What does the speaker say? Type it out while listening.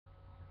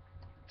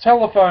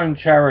Telephone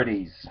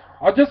charities.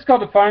 I just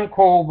got a phone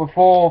call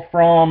before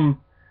from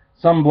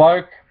some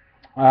bloke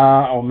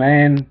or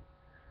man.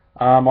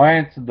 I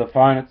answered the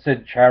phone. It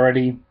said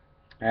charity,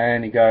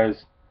 and he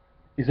goes,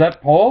 "Is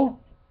that Paul?"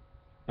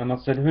 And I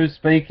said, "Who's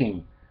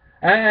speaking?"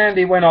 And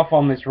he went off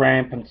on this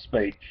rampant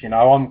speech.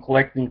 I'm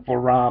collecting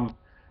for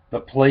the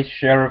police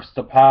sheriff's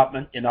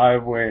department.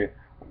 We're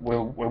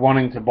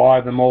wanting to buy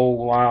them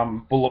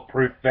all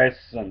bulletproof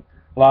vests and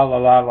la la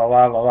la la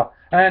la la la.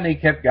 And he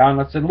kept going.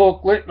 I said,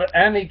 "Look,"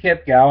 and he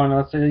kept going.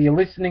 I said, "Are you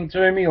listening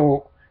to me,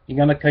 or you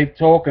going to keep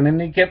talking?"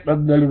 And he kept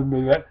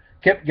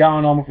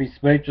going on with his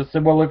speech. I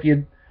said, "Well, if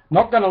you're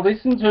not going to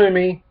listen to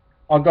me,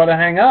 I've got to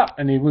hang up."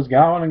 And he was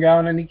going and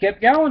going, and he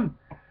kept going.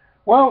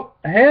 Well,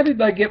 how did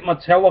they get my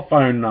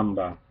telephone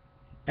number?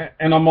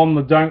 And I'm on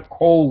the don't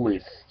call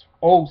list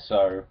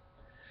also.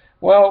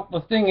 Well,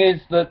 the thing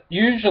is that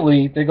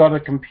usually they got a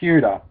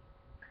computer,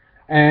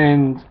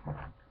 and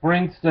for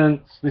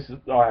instance,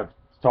 I have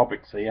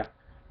topics here,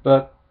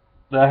 but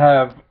they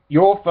have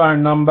your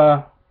phone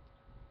number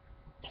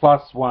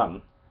plus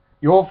one,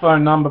 your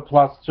phone number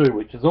plus two,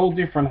 which is all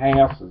different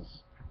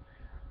houses.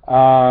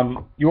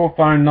 Your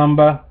phone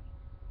number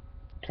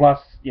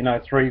plus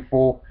 3,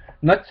 4,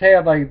 and that's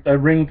how they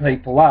ring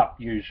people up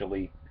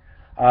usually.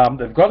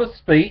 They've got a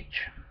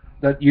speech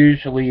that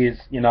usually is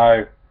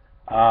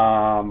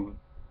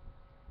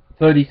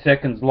 30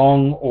 seconds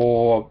long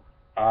or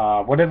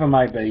whatever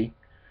may be,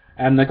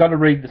 and they've got to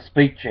read the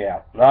speech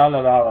out. La la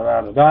la la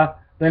la la.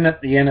 Then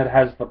at the end it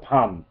has the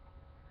pun.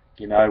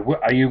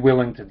 Are you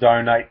willing to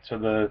donate to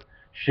the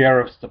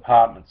sheriff's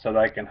department so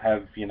they can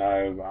have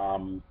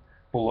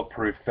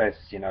bulletproof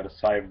vests, to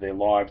save their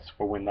lives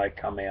for when they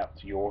come out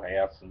to your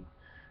house and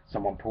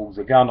someone pulls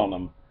a gun on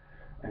them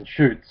and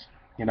shoots.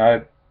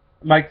 It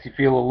makes you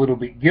feel a little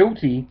bit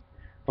guilty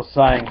for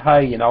saying,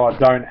 hey, I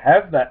don't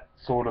have that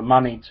sort of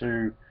money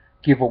to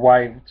give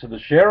away to the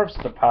sheriff's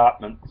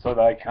department so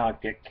they can't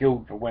get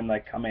killed for when they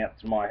come out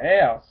to my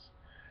house.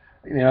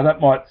 That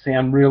might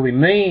sound really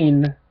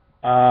mean,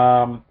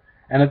 and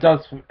it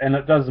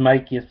does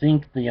make you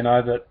think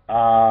that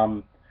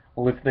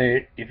well,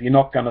 if you're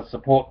not going to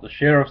support the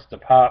sheriff's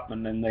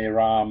department and their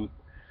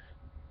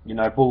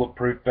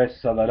bulletproof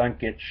vests so they don't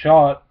get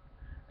shot,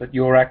 that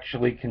you're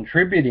actually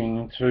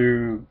contributing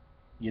to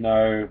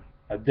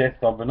a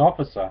death of an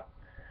officer.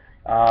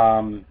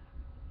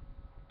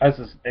 As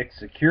an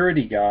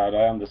ex-security guard,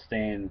 I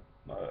understand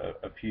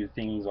a few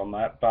things on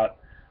that, but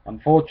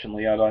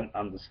unfortunately I don't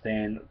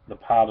understand the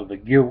part of the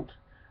guilt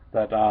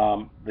that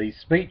these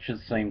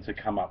speeches seem to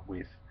come up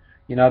with.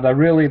 They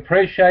really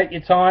appreciate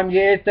your time.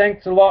 Yeah,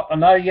 thanks a lot. I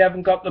know you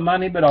haven't got the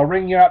money, but I'll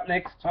ring you up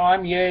next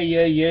time. Yeah,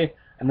 yeah, yeah.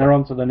 And they're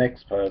on to the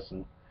next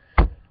person.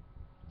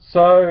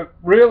 So,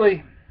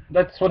 really,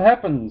 that's what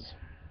happens.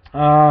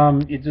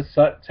 You just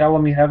tell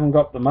them you haven't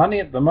got the money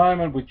at the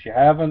moment, which you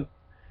haven't,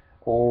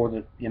 or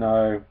that,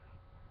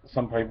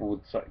 some people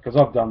would say, because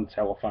I've done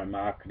telephone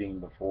marketing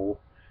before,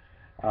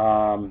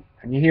 and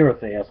you hear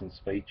 1,000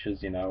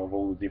 speeches, of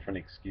all the different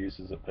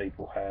excuses that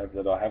people have,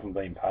 that I haven't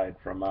been paid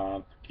for a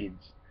month,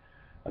 kids.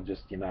 I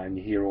just, and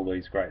you hear all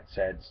these great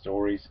sad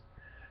stories.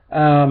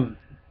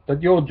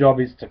 But your job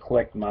is to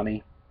collect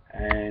money,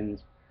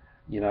 and,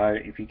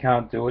 if you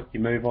can't do it, you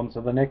move on to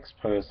the next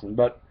person.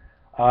 But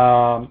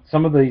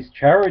some of these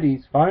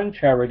charities, phone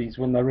charities,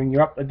 when they ring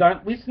you up, they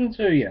don't listen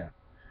to you.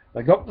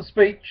 They got the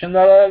speech and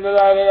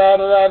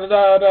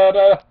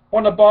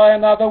want to buy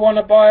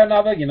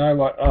another,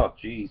 like, oh,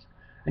 geez.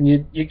 And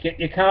you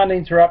can't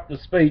interrupt the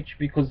speech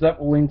because that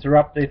will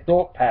interrupt their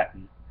thought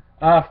pattern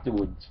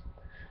afterwards.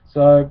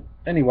 So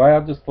anyway, I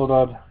just thought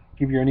I'd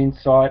give you an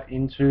insight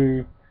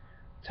into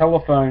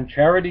telephone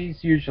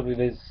charities. Usually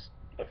there's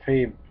a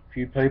fair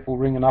few people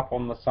ringing up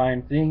on the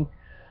same thing.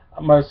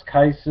 In most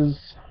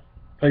cases,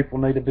 people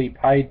need to be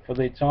paid for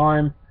their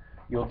time.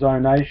 Your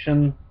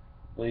donation,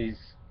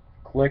 these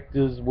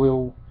collectors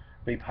will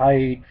be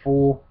paid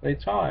for their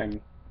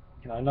time.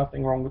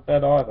 Nothing wrong with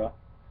that either.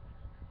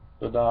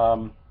 But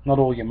not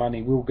all your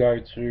money will go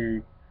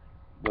to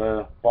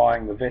the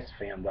Buying the Vest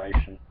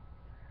Foundation,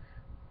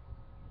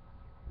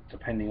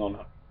 depending on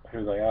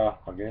who they are,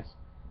 I guess.